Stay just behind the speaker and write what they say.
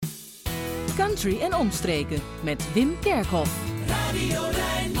country en omstreken met Wim Kerkhoff. Radio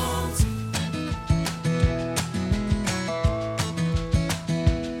Rijnmond.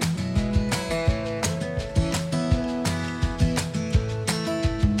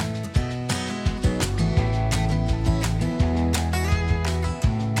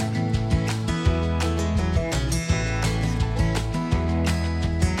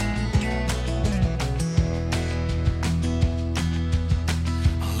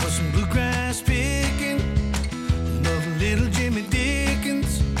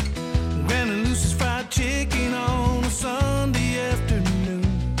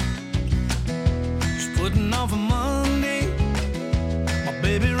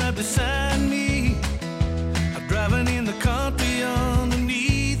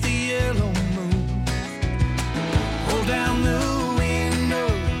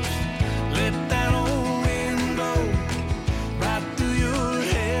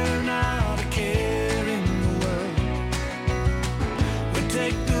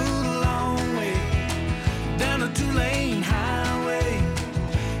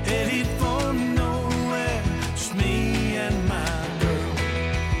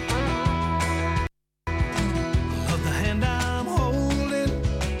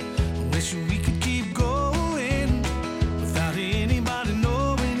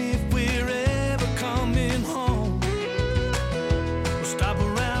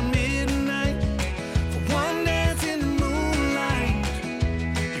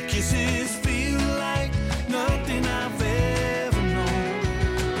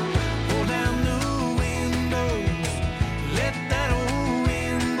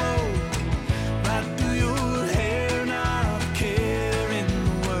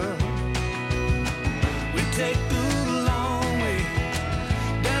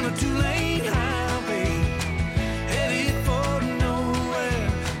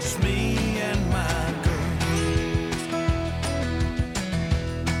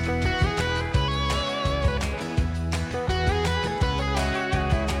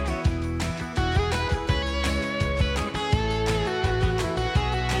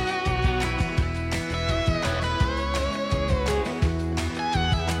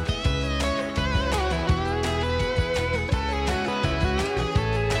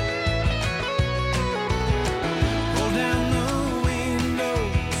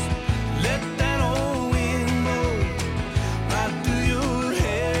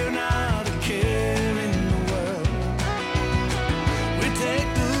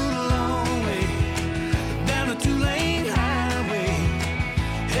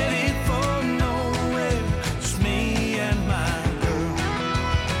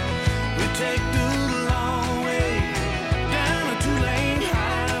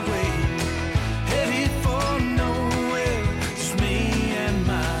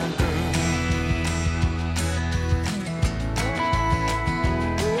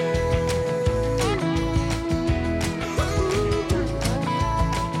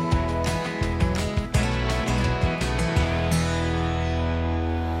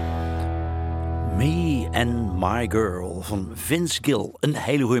 My Girl van Vince Gill. Een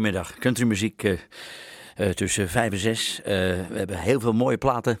hele goede middag. Countrymuziek tussen 5 en 6. We hebben heel veel mooie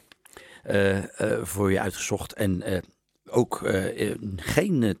platen voor je uitgezocht. En ook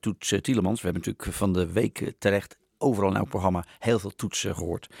geen Toets Tielemans. We hebben natuurlijk van de week terecht overal in elk programma heel veel toetsen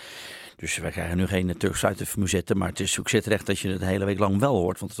gehoord. Dus wij krijgen nu geen Turks uit de Musette. Maar het is ook zeer terecht dat je het de hele week lang wel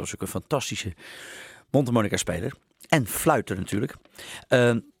hoort. Want het was ook een fantastische mondharmonica-speler. En fluiter natuurlijk.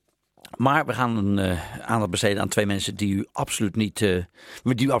 Maar we gaan aandacht besteden aan twee mensen die u absoluut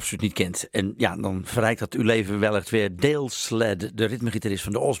niet kent. En ja, dan verrijkt dat uw leven wellicht weer. Dale Sled, de ritmegitarist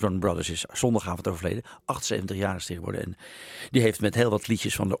van de Osborne Brothers, is zondagavond overleden. 78 jaar is hij geworden. En die heeft met heel wat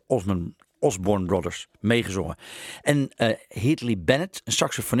liedjes van de Osborne Brothers meegezongen. En Heatley Bennett, een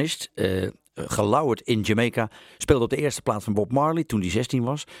saxofonist, gelauwerd in Jamaica, speelde op de eerste plaat van Bob Marley toen hij 16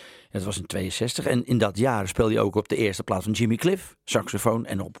 was. Dat was in 62. En in dat jaar speelde hij ook op de eerste plaat van Jimmy Cliff, saxofoon,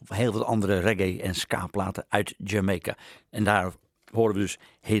 en op heel veel andere reggae- en ska-platen uit Jamaica. En daar horen we dus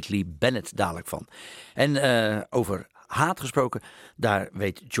Heatley Bennett dadelijk van. En over haat gesproken, daar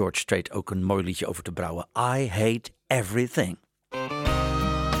weet George Strait ook een mooi liedje over te brouwen. I Hate Everything.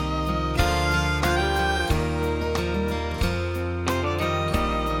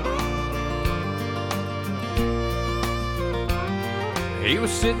 He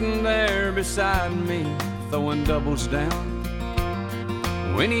was sitting there beside me, throwing doubles down.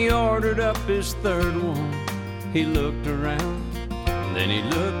 When he ordered up his third one, he looked around, and then he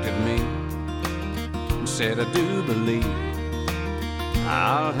looked at me and said, I do believe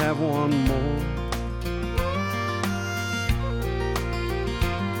I'll have one more.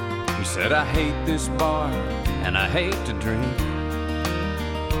 He said, I hate this bar and I hate to drink,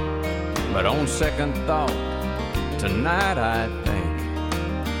 but on second thought, tonight I think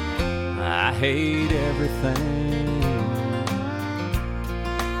I hate everything.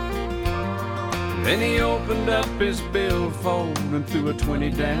 Then he opened up his billfold and threw a 20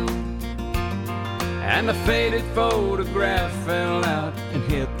 down, and a faded photograph fell out and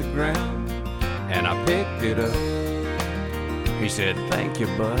hit the ground, and I picked it up. He said, thank you,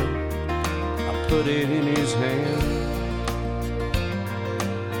 bud. I put it in his hand.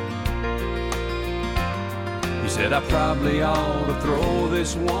 He said, I probably ought to throw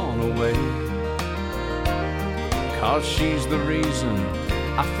this one away, 'cause she's the reason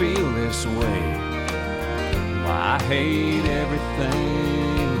I feel this way. Why, I hate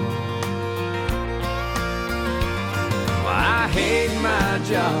everything. Why, I hate my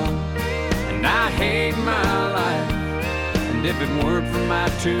job and I hate my life, and if it weren't for my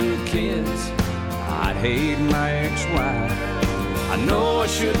 2 kids, I'd hate my ex-wife. I know I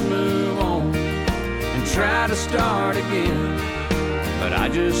should move on and try to start again, but I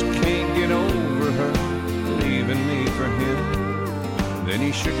just can't get over her leaving me for him. Then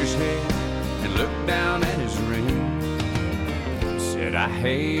he shook his head and looked down at his ring, said, I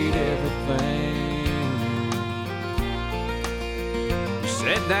hate everything. He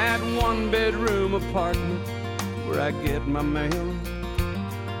said, that 1-bedroom apartment where I get my mail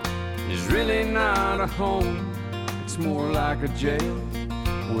is really not a home. It's more like a jail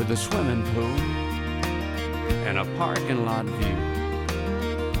with a swimming pool and a parking lot view.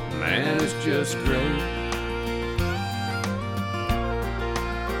 Man, it's just great.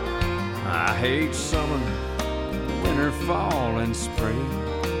 I hate summer, winter, fall, and spring,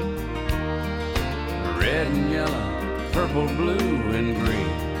 red and yellow, purple, blue, and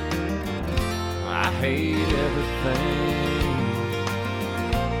green. I hate everything.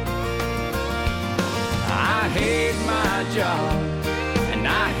 I hate my job and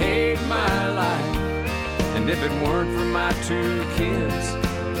I hate my life, and if it weren't for my 2 kids,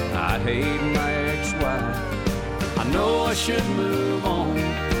 I'd hate my ex-wife. I know I should move on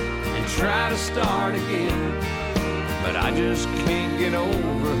and try to start again, but I just can't get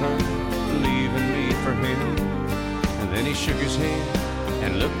over her leaving me for him. And then he shook his head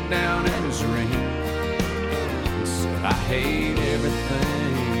and looked down at his ring and said, I hate everything.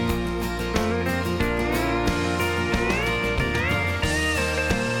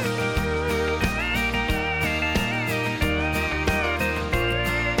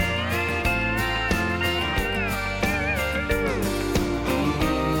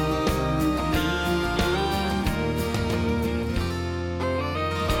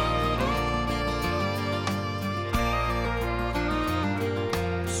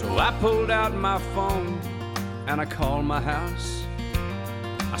 I pulled out my phone and I called my house.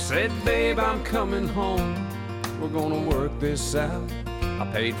 I said, babe, I'm coming home. We're gonna work this out. I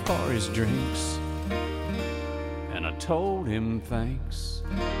paid for his drinks and I told him thanks.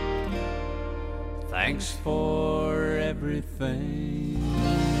 Thanks for everything.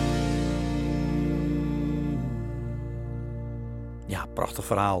 Ja, prachtig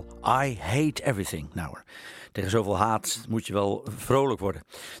verhaal. I hate everything. Nou hoor. Tegen zoveel haat moet je wel vrolijk worden.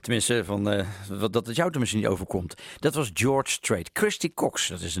 Tenminste, dat het jou tenminste niet overkomt. Dat was George Strait. Christy Cox,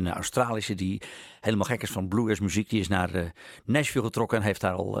 dat is een Australische die helemaal gek is van bluegrass muziek. Die is naar Nashville getrokken en heeft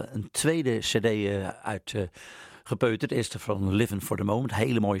daar al een tweede cd uit gepeuterd. De eerste van Living for the Moment.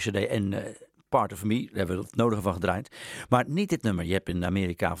 Hele mooie cd en Part of Me. Daar hebben we het nodige van gedraaid. Maar niet dit nummer. Je hebt in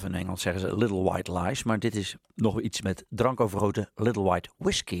Amerika of in Engeland zeggen ze Little White Lies. Maar dit is nog iets met drank overgoten. Little White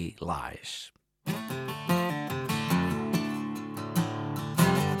Whiskey Lies.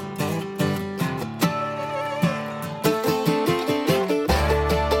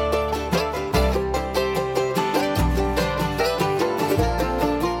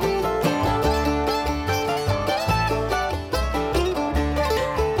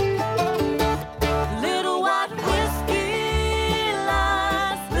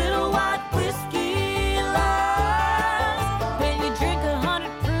 When you drink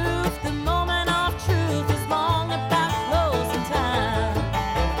 100 proof the moment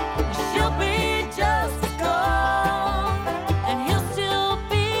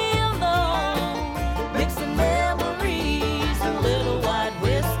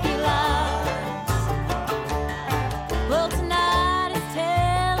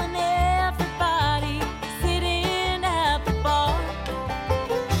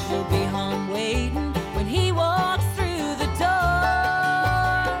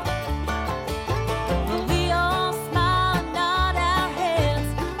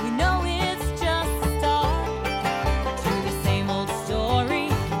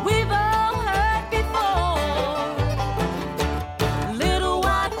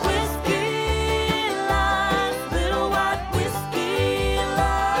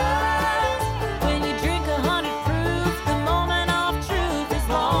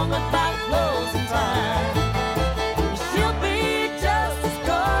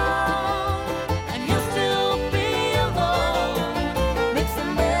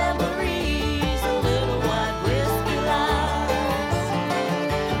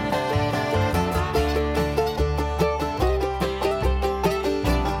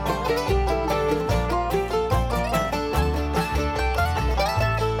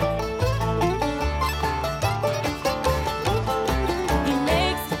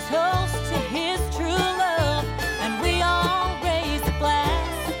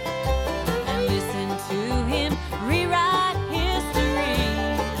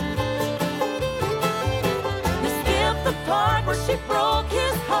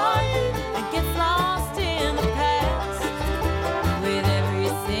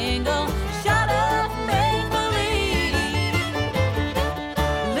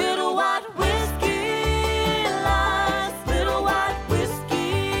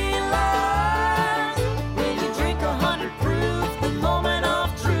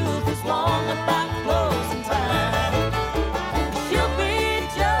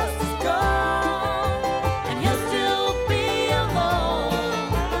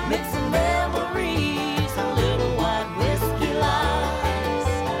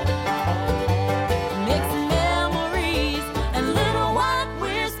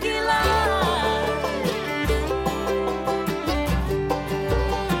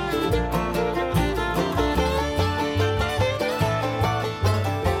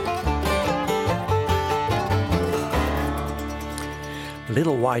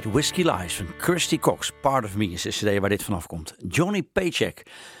Little White Whiskey Lies van Kirsty Cox. Part of Me is de cd waar dit vanaf komt. Johnny Paycheck,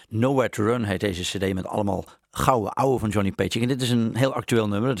 Nowhere to Run heet deze cd met allemaal gouden ouwe van Johnny Paycheck. En dit is een heel actueel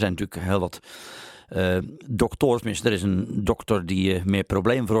nummer. Er zijn natuurlijk heel wat doktoren, tenminste er is een dokter die meer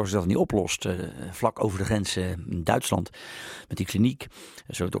problemen veroorzaakt dan die oplost. Vlak over de grens in Duitsland met die kliniek.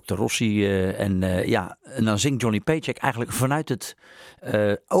 Zo dokter Rossi. En dan zingt Johnny Paycheck eigenlijk vanuit het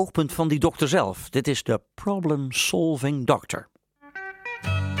oogpunt van die dokter zelf. Dit is de Problem Solving Doctor.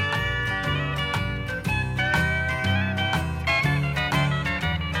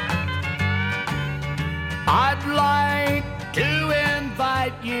 I'd like to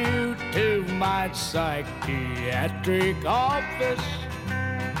invite you to my psychiatric office,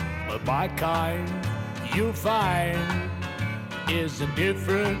 but my kind you'll find is a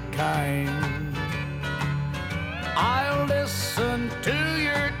different kind. I'll listen to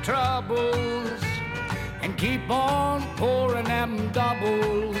your troubles and keep on pouring them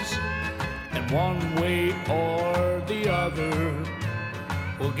doubles, and one way or the other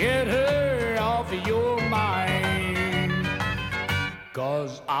will get her off of your mind.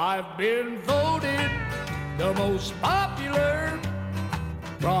 'Cause I've been voted the most popular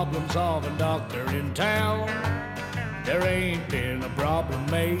problem-solving doctor in town. There ain't been a problem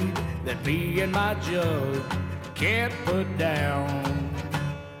made that me and my judge can't put down.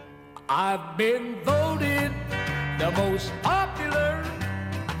 I've been voted the most popular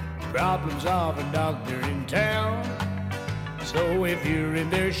problem-solving doctor in town. So if you're in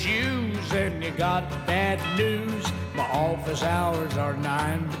their shoes and you got bad news, my office hours are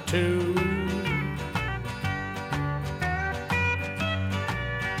 9 to 2.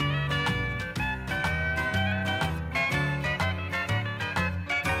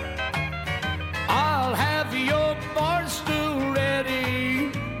 I'll have your bar stool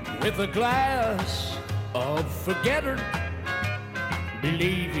ready with a glass of forgetter.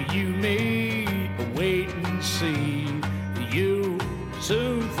 Believe you me, wait and see. You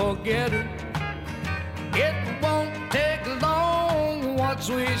soon forget it. It won't take long once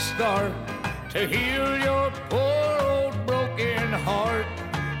we start to heal your poor old broken heart.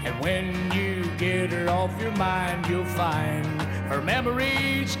 And when you get her off your mind, you'll find her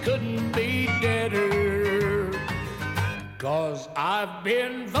memories couldn't be deader. 'Cause I've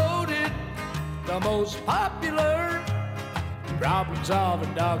been voted the most popular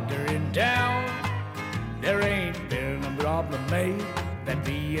problem-solving doctor in town. There ain't been a problem made that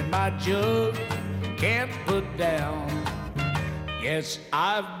me and my judge can't put down. Yes,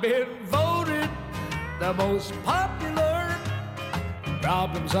 I've been voted the most popular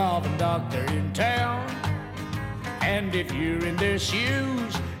problem-solving doctor in town. And if you're in their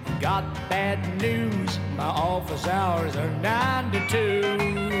shoes, got bad news, my office hours are 9 to 2.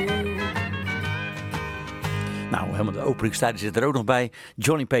 Nou, helemaal de openingstijden zit er ook nog bij.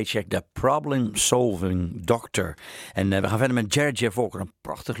 Johnny Paycheck, de Problem Solving Doctor. En we gaan verder met Jerry Jeff Walker, een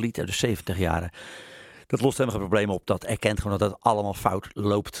prachtig lied uit de 70 jaren. Dat lost helemaal geen probleem op. Dat erkent gewoon dat het allemaal fout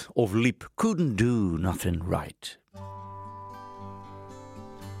loopt of liep. Couldn't do nothing right.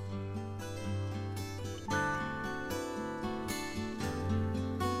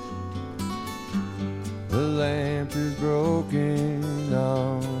 The lamp is broken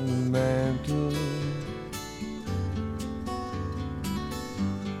on the mantle.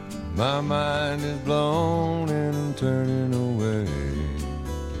 My mind is blown and I'm turning away.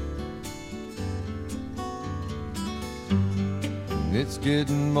 And it's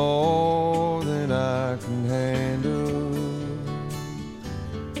getting more than I can handle.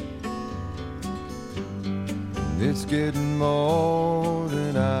 And it's getting more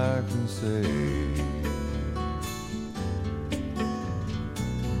than I can say.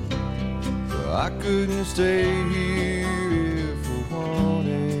 So I couldn't stay here if I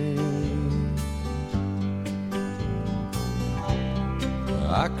wanted.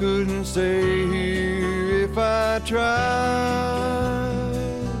 I couldn't stay here if I tried.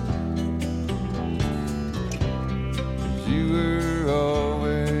 'Cause you were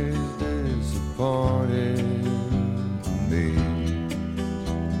always disappointed in me.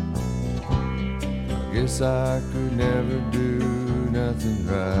 I guess I could never do nothing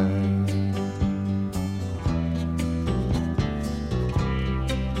right.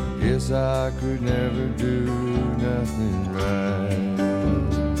 I guess I could never do nothing right.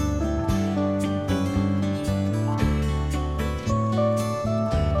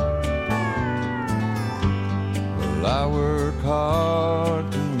 I work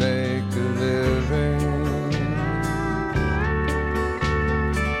hard to make a living,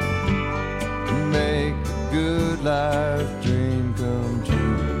 to make a good life dream come true.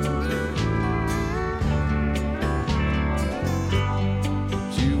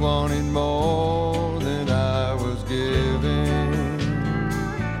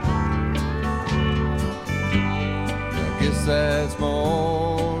 guess that's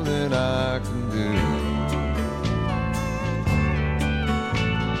more than I can do.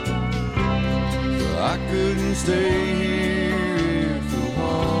 So I couldn't stay here if I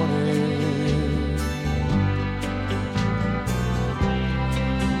wanted.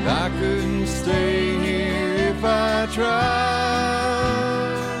 I couldn't stay here if I tried.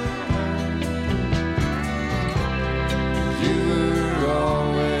 You were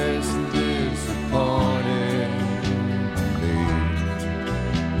always disappointed in me.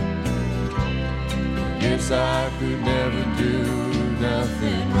 Guess I could never do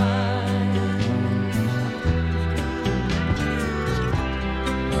nothing right.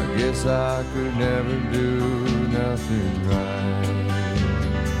 I guess I could never do nothing right.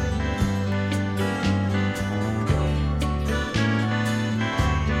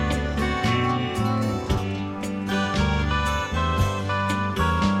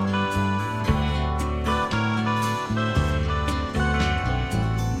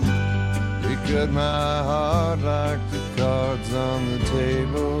 Cut my heart like the cards on the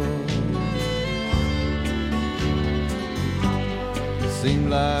table. It seemed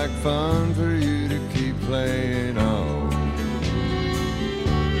like fun for you to keep playing on.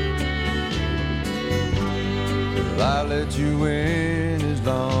 But I let you win as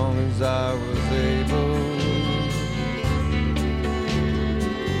long as I was able.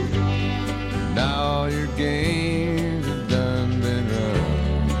 Now all your games have done been run.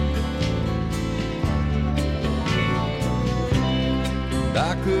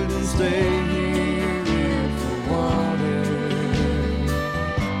 I couldn't stay here if I wanted.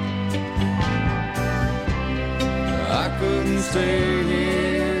 I couldn't stay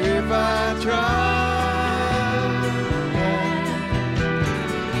here if I tried.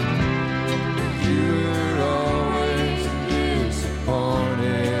 You were always disappointed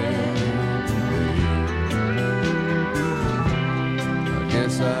in me. I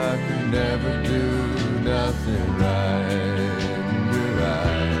guess I could never do nothing right.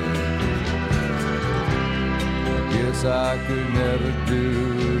 I could never do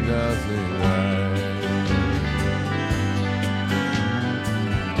nothing right.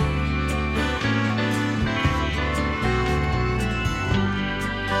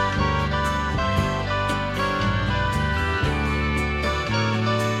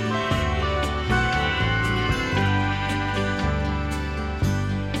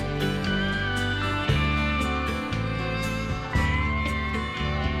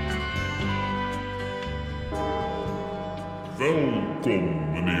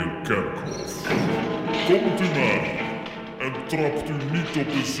 Welkom, meneer Kerkhoff. Komt u maar en trapt u niet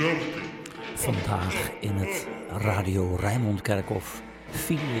op de zerken. Vandaag in het Radio Rijnmond Kerkhof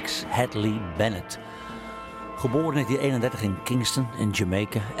Felix Hadley Bennett. Geboren in 1931 in Kingston in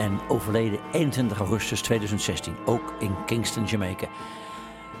Jamaica en overleden 21 augustus 2016, ook in Kingston, Jamaica.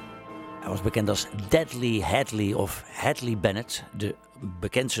 Hij was bekend als Dudley Hadley of Hadley Bennett, de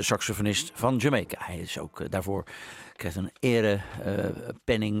bekendste saxofonist van Jamaica. Hij is ook daarvoor kreeg een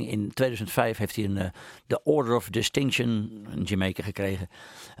erepenning. In 2005 heeft hij de Order of Distinction in Jamaica gekregen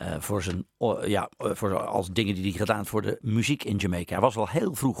voor als dingen die hij gedaan voor de muziek in Jamaica. Hij was al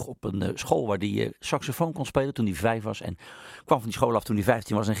heel vroeg op een school waar hij saxofoon kon spelen toen hij 5 was en kwam van die school af toen hij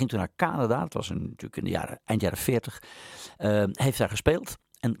 15 was en ging toen naar Canada. Dat was natuurlijk in de eind jaren 40. Heeft daar gespeeld.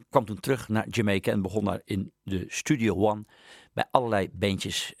 En kwam toen terug naar Jamaica en begon daar in de Studio One bij allerlei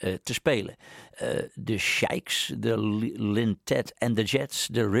bandjes te spelen. De Sheiks, de Lintet and the Jets,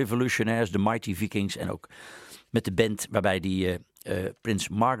 de Revolutionaires, de Mighty Vikings en ook met de band waarbij die Prins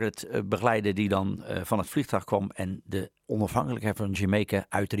Margaret begeleidde die dan van het vliegtuig kwam en de onafhankelijkheid van Jamaica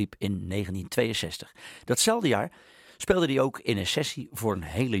uitriep in 1962. Datzelfde jaar speelde hij ook in een sessie voor een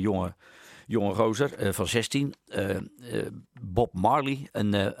hele jonge gozer van 16, Bob Marley,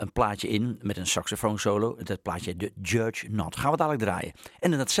 een plaatje in met een saxofoonsolo. Dat plaatje de Judge Not. Gaan we dadelijk draaien.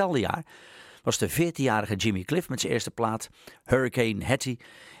 En in datzelfde jaar was de 14-jarige Jimmy Cliff met zijn eerste plaat, Hurricane Hattie.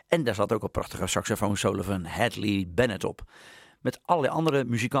 En daar zat ook een prachtige saxofoonsolo van Hadley Bennett op. Met allerlei andere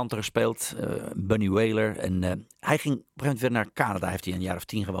muzikanten gespeeld, Bunny Wailer. En hij ging op een gegeven moment weer naar Canada, heeft hij een jaar of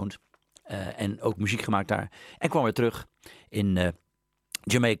 10 gewoond. En ook muziek gemaakt daar. En kwam weer terug in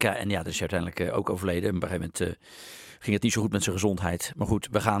Jamaica. En ja, dus uiteindelijk ook overleden. Op een gegeven moment ging het niet zo goed met zijn gezondheid. Maar goed,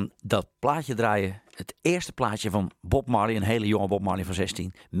 we gaan dat plaatje draaien. Het eerste plaatje van Bob Marley, een hele jonge Bob Marley van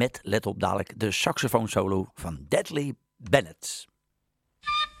 16. Met, let op dadelijk, de saxofoonsolo van Dudley Bennett.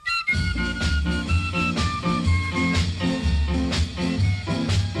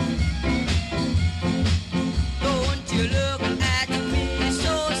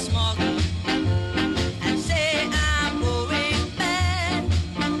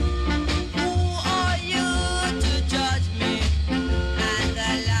 Judge me.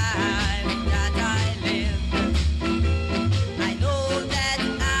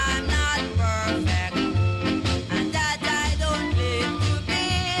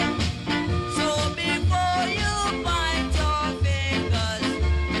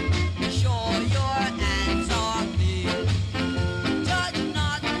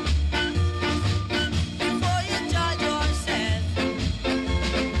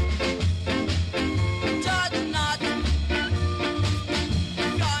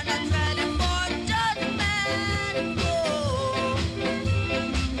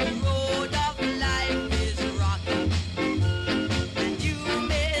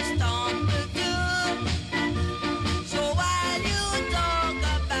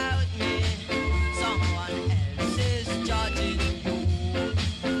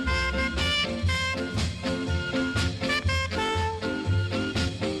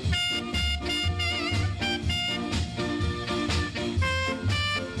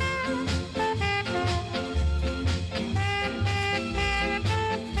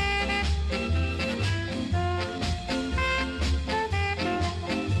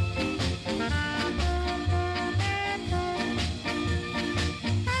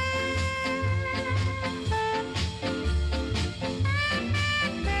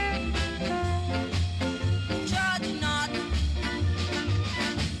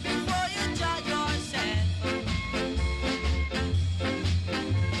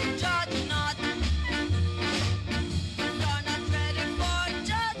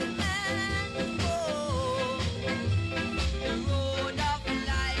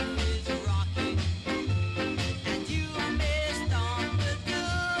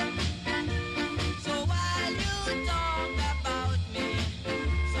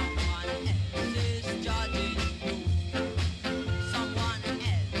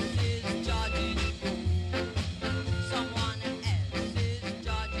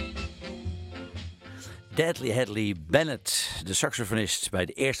 Deadly Hadley Bennett, de saxofonist bij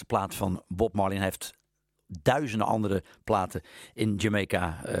de eerste plaat van Bob Marley. Hij heeft duizenden andere platen in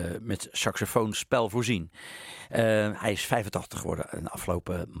Jamaica met saxofoonspel voorzien. Hij is 85 geworden en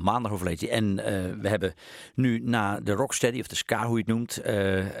afgelopen maandag overleed hij. En we hebben nu na de Rocksteady, of de ska hoe je het noemt,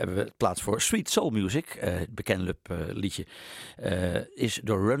 hebben we plaats voor Sweet Soul Music. Het bekende liedje is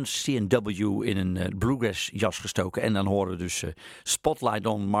door Run C&W in een bluegrass jas gestoken. En dan horen we dus Spotlight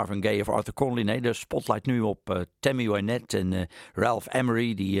on Marvin Gaye of Arthur Conley. Nee, de spotlight nu op Tammy Wynette en Ralph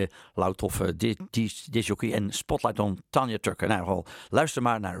Emery, die louttoffe discjockey. En Spotlight on Tanya Tucker. Nou, luister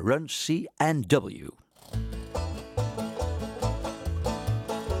maar naar Run C&W.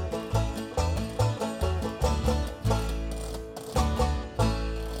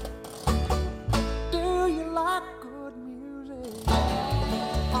 Do you like good music?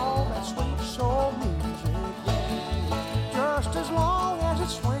 All that sweet soul music. Just as long as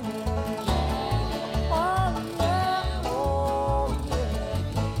it's swinging. Oh yeah, oh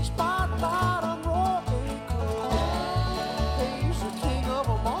yeah. Spotlight on Roy Acuff. He's the king of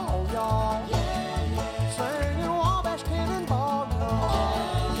them all, y'all. Singing Wabash Cannonball, y'all.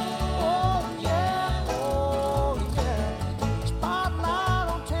 Oh yeah, oh yeah. Spotlight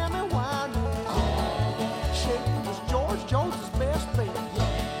on Tammy Wynette. Shaking was George Jones's best bet.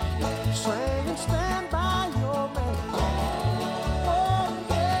 Singing Stand By Your Man. Oh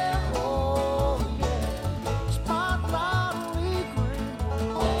yeah, oh yeah. Spotlight on Lee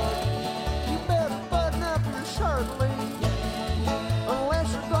Greenwood. You better button up your shirt, Lee,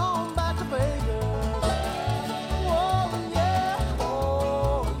 unless you're going back to Vegas. Oh yeah,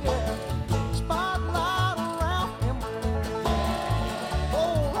 oh yeah. Spotlight on Ralph Emery.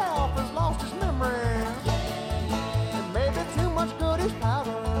 Oh, Ralph has lost his memory, and maybe too much good is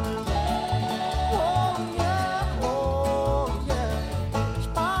powder. Oh yeah, oh yeah.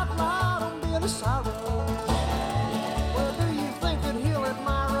 Spotlight on Billy Cyrus. Well, do you think that he'll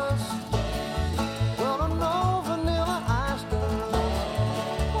admire us? Well, I know Vanilla Ice does.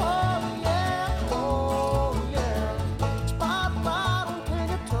 Oh yeah, oh yeah. Spotlight on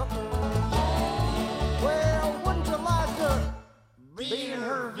Kenny Tucker. Well, wouldn't you like to be in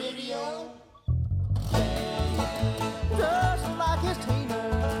her video? Just like his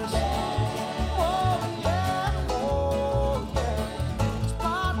Tina's. Oh yeah, oh yeah.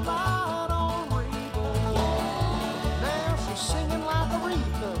 Spotlight on Reba. Now she's singing like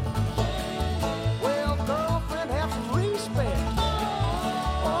Aretha. Well, girlfriend, have some respect.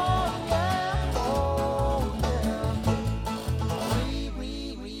 Oh yeah, oh yeah.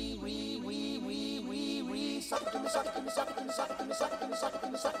 Re. Suck it to me, suck it to me, suck it to me, suck it to me, suck it to me, suck it to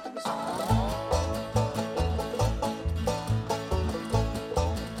me, suck it to me, suck it to me.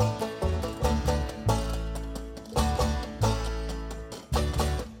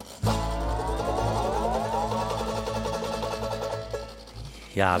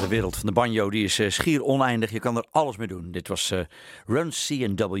 Ja, de wereld van de banjo die is schier oneindig. Je kan er alles mee doen. Dit was Run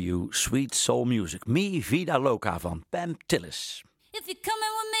C&W, Sweet Soul Music. Mi Vida Loca van Pam Tillis. If you're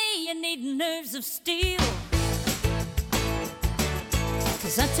coming with me, you need nerves of steel.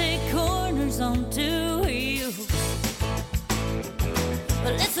 'Cause I take corners on two wheels.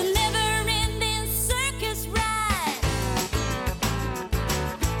 But it's a never-ending circus ride.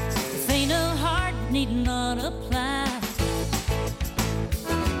 The faint of heart need not apply.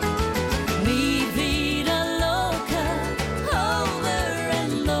 Mi vida loca, over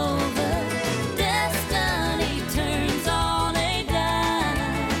and over. Destiny turns on a dime.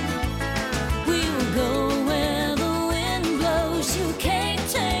 We'll go where the wind blows. You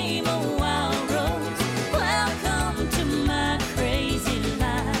can't tame a wild rose. Welcome to my crazy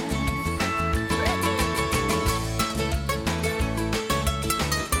life.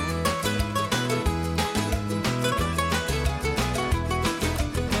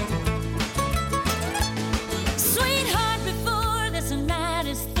 Sweetheart, before this night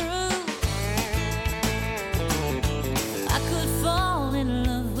is through, I could fall in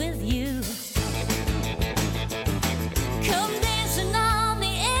love with you. Come dancing on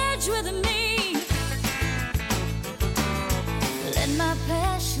the edge with me. Let my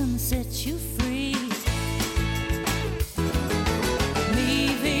passion set you free.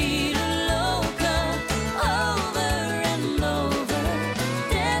 Mi vida loca, over and over.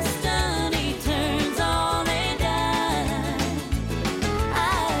 Destiny turns on a dime.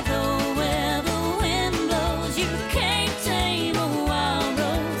 I go where the wind blows. You can't tame a wild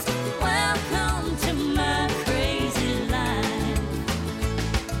rose. Welcome to my crazy life.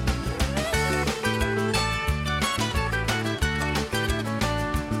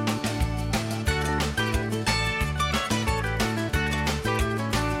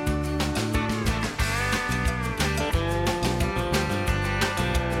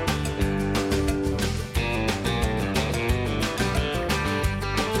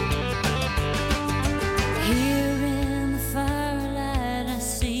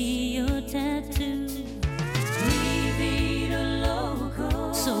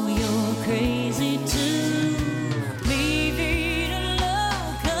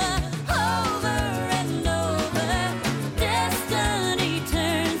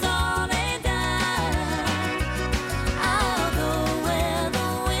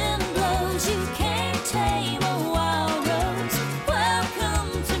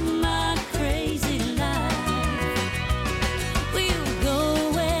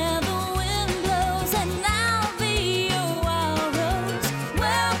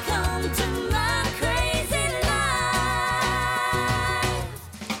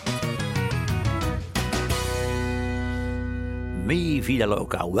 Mi Vida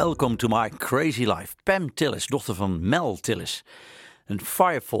Loca, Welcome to My Crazy Life. Pam Tillis, dochter van Mel Tillis. En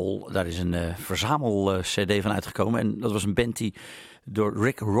Firefall, daar is een verzamel-cd van uitgekomen. En dat was een band die door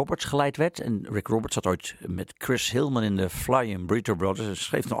Rick Roberts geleid werd. En Rick Roberts zat ooit met Chris Hillman in de Flying Burrito Brothers. Hij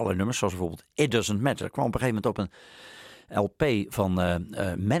schreef nog allerlei nummers, zoals bijvoorbeeld It Doesn't Matter. Dat kwam op een gegeven moment op een LP van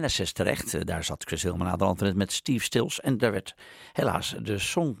Menaces terecht. Daar zat Chris Hillman aan de hand met Steve Stills. En daar werd helaas de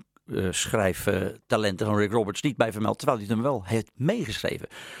schrijftalenten van Rick Roberts niet bij vermeld, terwijl hij hem wel heeft meegeschreven.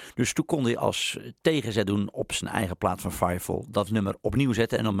 Dus toen kon hij als tegenzet doen op zijn eigen plaat van Firefall dat nummer opnieuw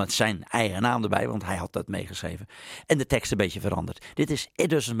zetten en dan met zijn eigen naam erbij, want hij had dat meegeschreven. En de tekst een beetje veranderd. Dit is It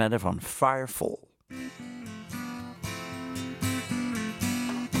Doesn't Matter van Firefall.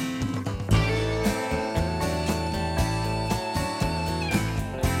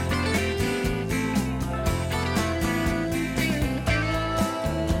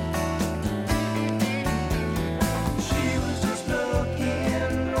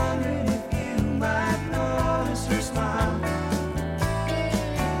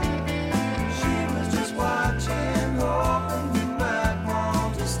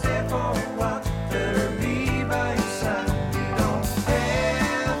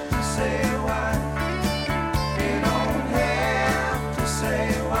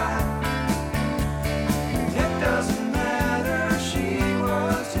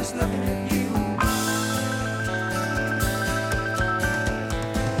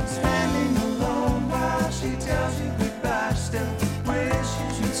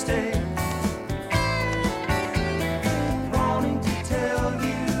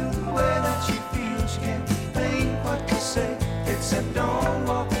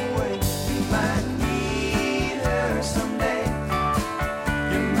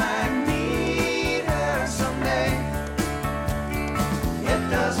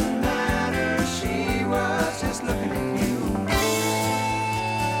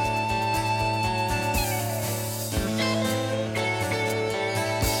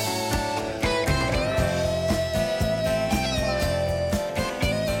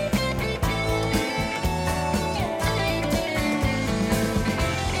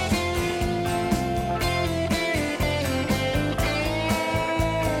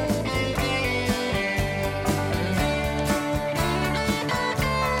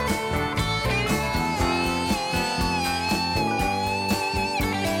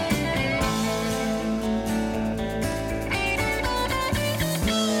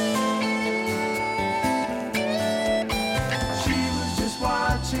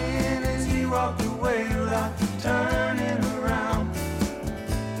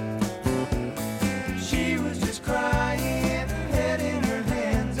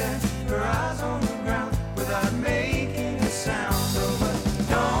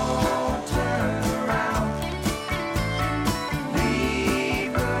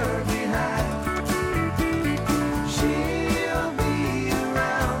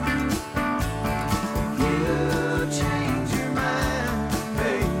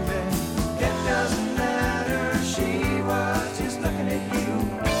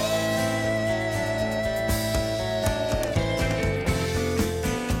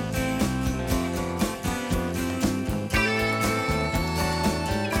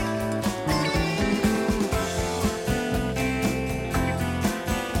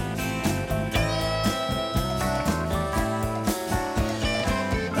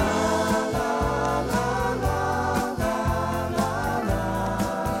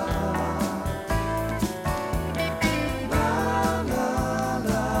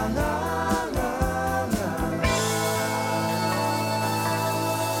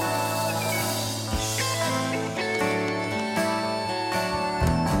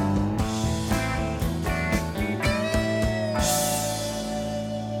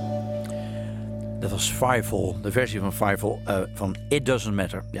 Firefall, de versie van Firefall van It Doesn't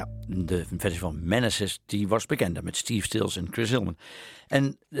Matter. Ja, de versie van Menaces, die was bekender met Steve Stills en Chris Hillman.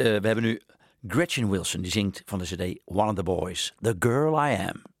 En we hebben nu Gretchen Wilson, die zingt van de cd One of the Boys, The Girl I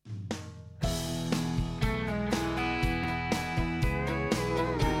Am.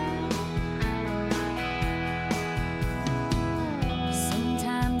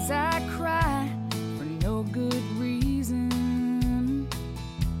 Sometimes I cry for no good reason.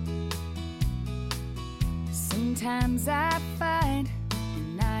 Sometimes I fight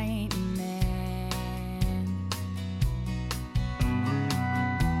and I ain't mad.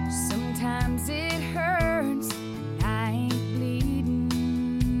 Sometimes it hurts and I ain't bleeding.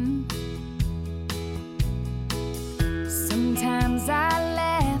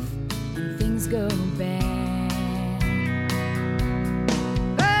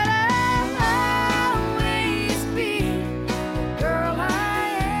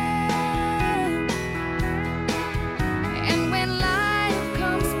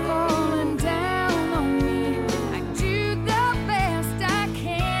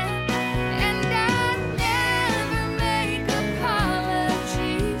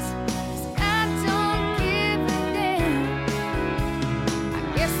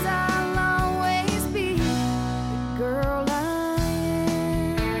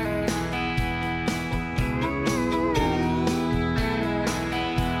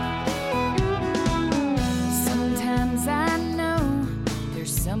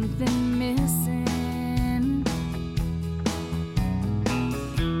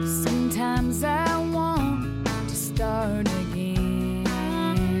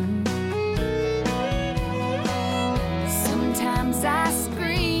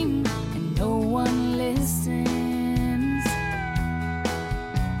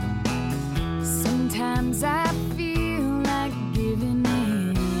 Sometimes I feel like giving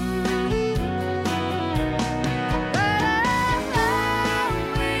in, but I'll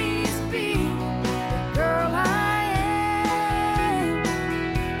always be the girl I am.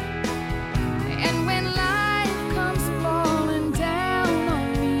 And when life comes falling down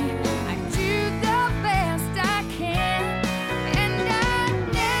on me, I do the best I can, and I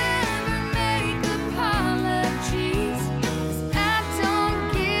never make apologies, 'cause I don't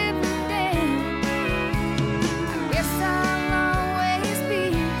give a damn. I guess I'll always be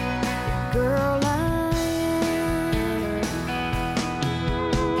the girl I am.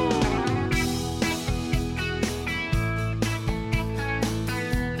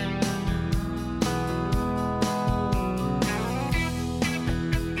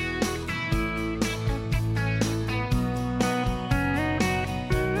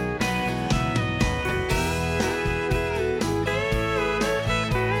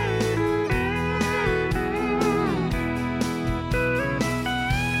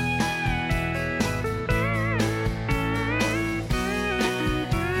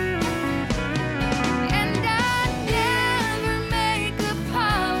 And I never make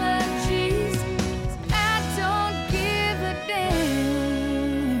apologies, 'cause I don't give a damn.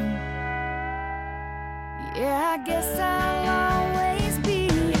 Yeah, I guess I'll always be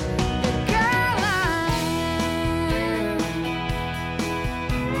the girl I am.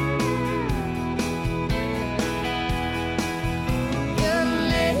 Your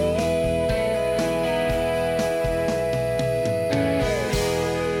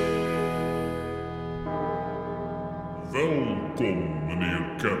Welkom, meneer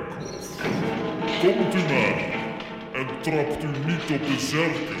Kerkhoff. Komt u maar en trapt u niet op de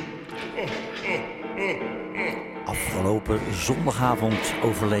zerken. Afgelopen zondagavond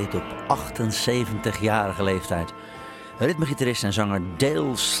overleed op 78-jarige leeftijd. Ritmegitarist en zanger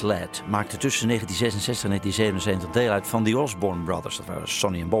Dale Slade maakte tussen 1966 en 1977 deel uit van de Osborne Brothers. Dat waren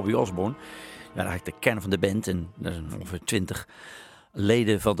Sonny en Bobby Osborne. Ja, eigenlijk de kern van de band. En er zijn ongeveer 20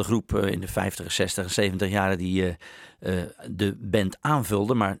 leden van de groep in de 50, 60 en 70 jaren die de band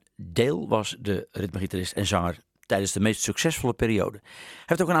aanvulden. Maar Dale was de ritmegitarist en zanger tijdens de meest succesvolle periode. Hij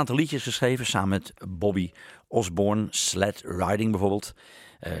heeft ook een aantal liedjes geschreven samen met Bobby Osborne. Sled Riding bijvoorbeeld.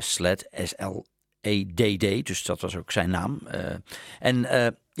 Sled, S-L-E-D-D, dus dat was ook zijn naam.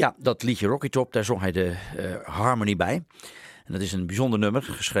 Ja, dat liedje Rocky Top, daar zong hij de harmony bij. En dat is een bijzonder nummer,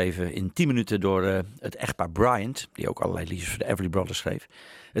 geschreven in 10 minuten door het echtpaar Bryant, die ook allerlei liedjes voor de Everly Brothers schreef.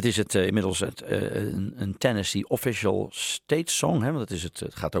 Het is inmiddels een Tennessee official state song, hè, want het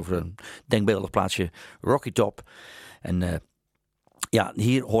gaat over een denkbeeldig plaatsje Rocky Top. En ja,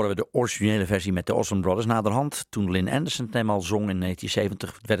 hier horen we de originele versie met de Osborne Brothers. Naderhand, toen Lynn Anderson het eenmaal zong in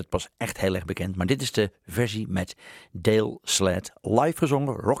 1970, werd het pas echt heel erg bekend. Maar dit is de versie met Dale Slade, live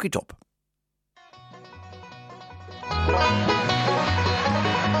gezongen, Rocky Top.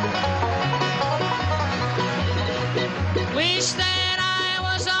 Wish that I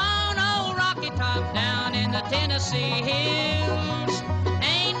was on old Rocky Top down in the Tennessee hills.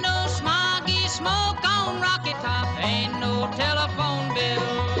 Ain't no smoggy smoke on Rocky Top, ain't no telephone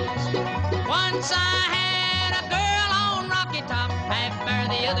bills. Once I had a girl on Rocky Top, half bear,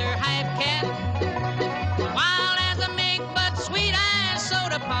 the other half cat. Wild as a mink, but sweet as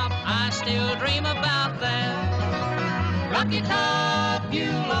soda pop, I still dream about that. Rocky Top,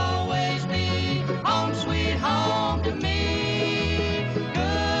 you'll always be home sweet home to me.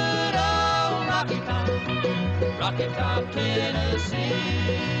 Good old Rocky Top, Rocky Top, Tennessee.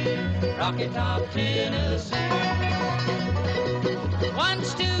 Rocky Top, Tennessee.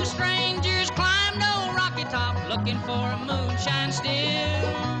 Once two strangers climbed old Rocky Top looking for a moonshine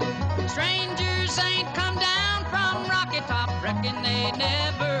still. Strangers ain't come down from Rocky Top, reckon they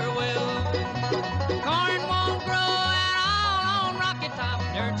never will. Corn won't grow at all on Rocky Top,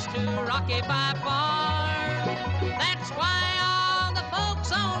 dirt's too rocky by far. That's why all the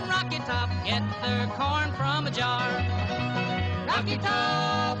folks on Rocky Top get their corn from a jar. Rocky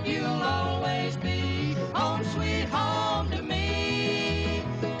Top, you'll always be home sweet home to me.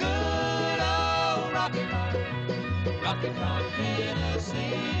 Good old Rocky Top, Rocky Top,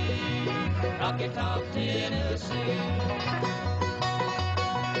 Tennessee. Rocky Top, Tennessee.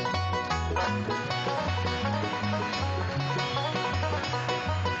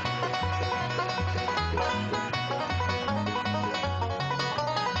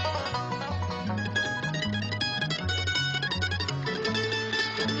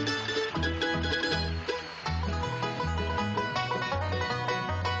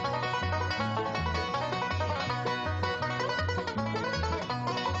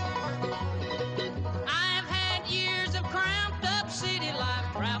 I've had years of cramp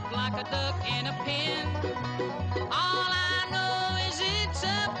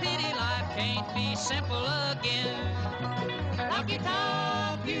again. Rocky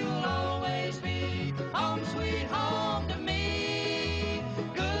Top, you'll always be home sweet home to me.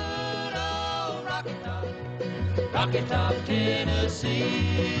 Good old Rocky Top, Rocky Top,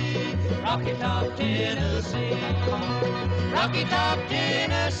 Tennessee. Rocky Top, Tennessee. Rocky Top,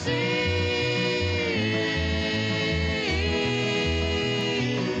 Tennessee.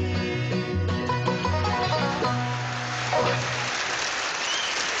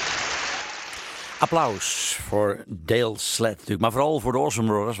 Applaus voor Dale Sled natuurlijk, maar vooral voor de Awesome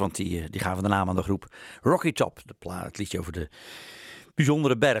Brothers, want die gaven de naam aan de groep. Rocky Top, het liedje over de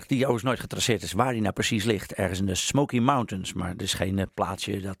bijzondere berg die overigens nooit getraceerd is waar die nou precies ligt. Ergens in de Smoky Mountains, maar er is geen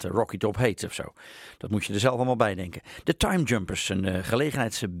plaatsje dat Rocky Top heet of zo. Dat moet je er zelf allemaal bij denken. De Time Jumpers, een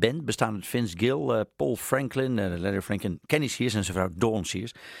gelegenheidsband bestaande uit Vince Gill, Paul Franklin, Larry Franklin, Kenny Sears en zijn vrouw Dawn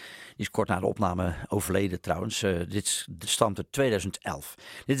Sears. Die is kort na de opname overleden trouwens. Dit stamt uit 2011.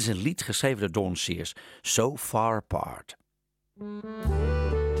 Dit is een lied geschreven door Dawn Sears. So Far Apart.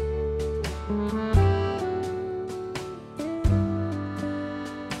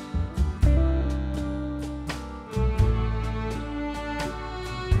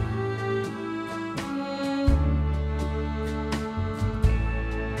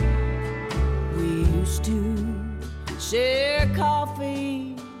 We used to share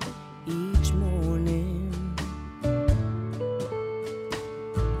coffee each morning.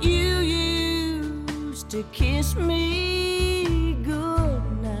 You used to kiss me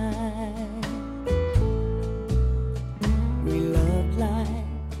goodnight. We loved like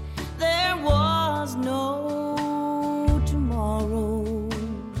there was no tomorrow.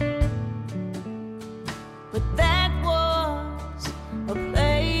 But that was a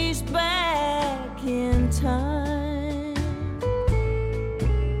place back in time.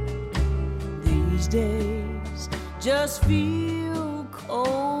 These days just feel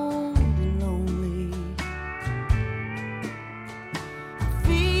cold and lonely. A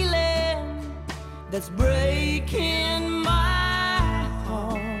feeling that's breaking my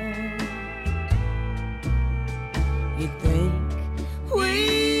heart. You think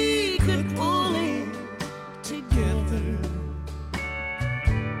we could pull it together?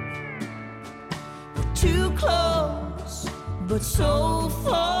 We're too close, but so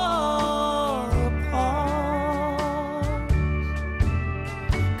far apart.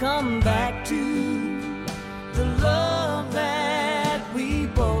 Come back to the love that we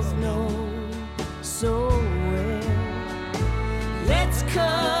both know so well. Let's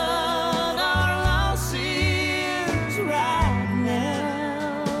cut our losses right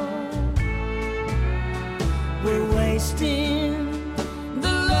now. We're wasting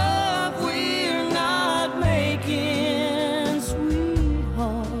the love we're not making,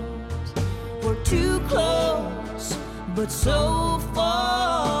 sweetheart. We're too close, but so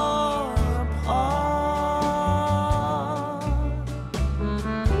far apart.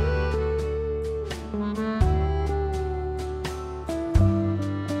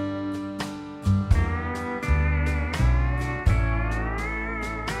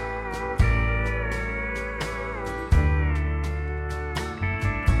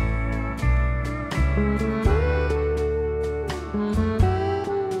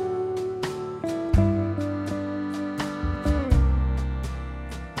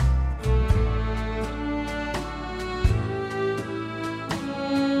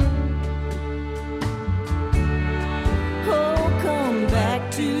 Oh, come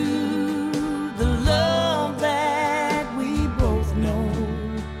back to the love that we both know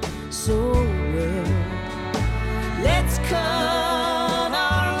so well. Let's cut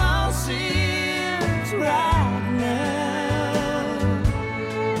our losses right now.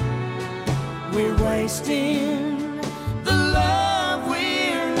 We're wasting the love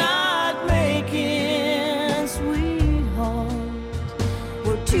we're not making, sweetheart.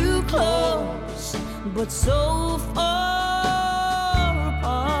 We're too close, but so far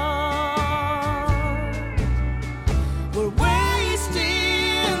apart. We're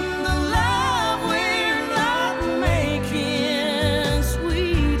wasting the love we're not making,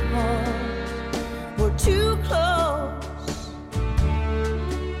 sweetheart. We're too close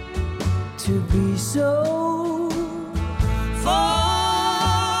to be so far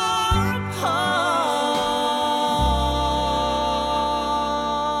apart.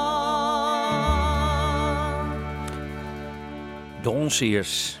 Dawn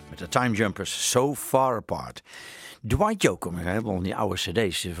Sears met de Time Jumpers, So Far Apart. Dwight Yoakam, we hebben al die oude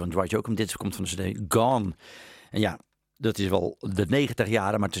cd's van Dwight Yoakam. Dit komt van de cd Gone. En ja, dat is wel de 90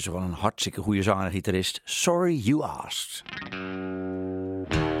 jaren, maar het is wel een hartstikke goede zanger en gitarist. Sorry You Asked.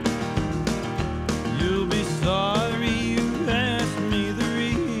 You'll be sorry you asked me the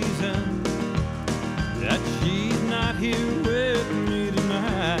reason that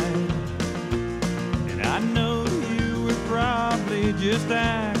just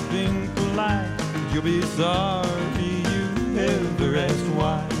acting polite. You'll be sorry you ever asked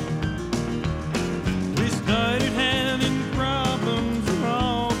why. We started having problems in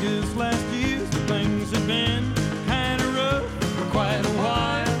August last year, so things have been kind of rough for quite a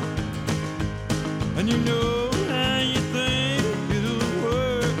while. And you know how you think it'll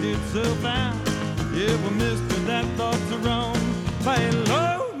work itself out. Yeah, well, mister, that thought's wrong by a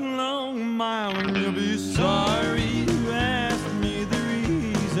long, long mile. And you'll be sorry you asked me the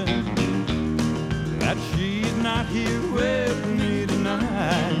reason that she's not here with me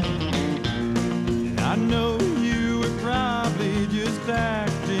tonight. And I know you were probably just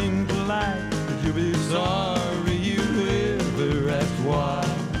acting polite, but you'll be sorry you ever asked why.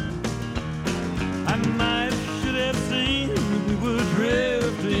 I might should have seen we were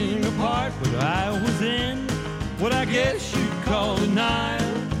drifting apart, but I was in what I guess you'd call denial.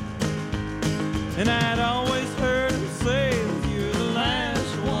 And I'd always heard him say you're the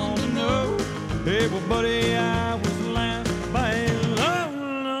last one to know. Hey, well, buddy, I was last by a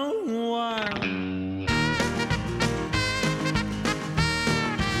long, long while.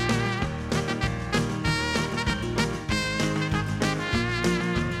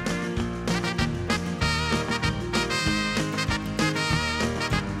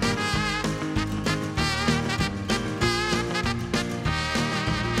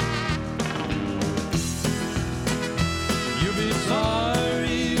 You'll be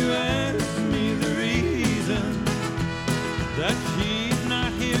sorry you asked me the reason that she's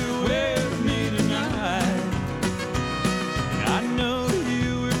not here with me tonight. I know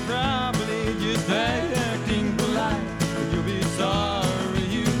you were probably just acting polite, but you'll be sorry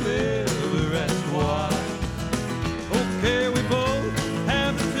you ever asked why. Okay, we both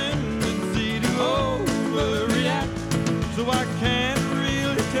have a tendency to overreact, so I can't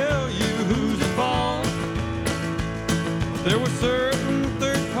really tell you who's at fault. There were certain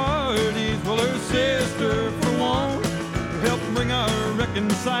third parties, well, her sister for one, who helped bring our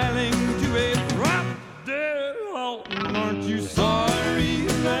reconciling to a drop dead halt. And aren't you sorry you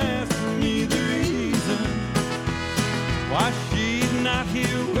asked me the reason why she's not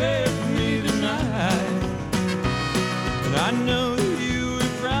here with me tonight? And I know you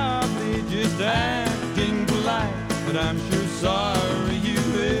were probably just acting polite, but I'm sure sorry you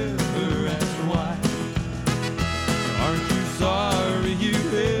ever asked why. Aren't you sorry you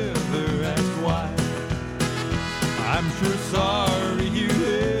ever asked why? I'm sure sorry you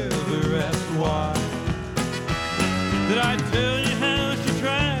ever asked why. Did I tell you how she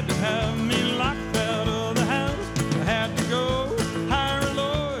tried to have me locked out of the house? I had to go hire a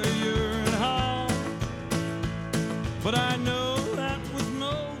lawyer and all. But I know that was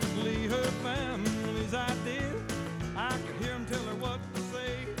mostly her family's idea. I could hear him tell her what to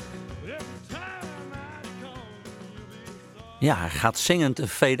say, but every time I'd call, you'll be sorry. Ja, hij gaat zingend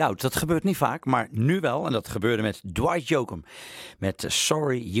fade out. Dat gebeurt niet vaak, maar nu wel. En dat gebeurde met Dwight Yoakam. Met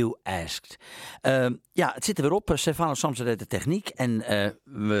Sorry You Asked. Ja, het zit er weer op. Stefano Samson deed de techniek. En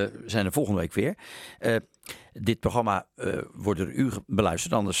we zijn er volgende week weer. Dit programma wordt door u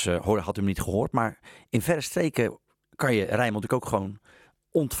beluisterd. Anders had u hem niet gehoord. Maar in verre streken kan je Rijnmond ook gewoon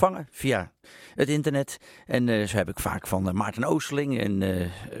ontvangen via het internet. En zo heb ik vaak van Maarten Oosterling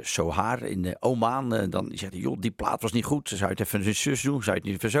en Sohaar in Oman. Dan zegt hij, joh, die plaat was niet goed. Zou je het even een zus doen? Zou je het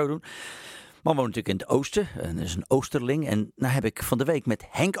niet even zo doen? Man woont natuurlijk in het oosten. En dat is een Oosterling. En nou heb ik van de week met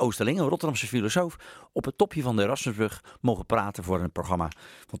Henk Oosterling, een Rotterdamse filosoof, op het topje van de Erasmusbrug mogen praten voor een programma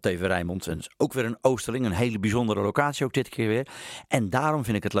van TV Rijnmond. En ook weer een Oosterling. Een hele bijzondere locatie ook dit keer weer. En daarom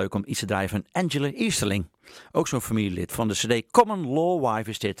vind ik het leuk om iets te draaien van Angela Easterling. Ook zo'n familielid van de CD Common Law Wife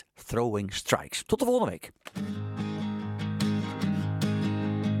is dit, Throwing Strikes. Tot de volgende week.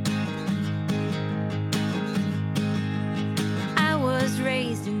 I was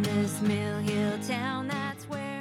raised in this Mill Hill town.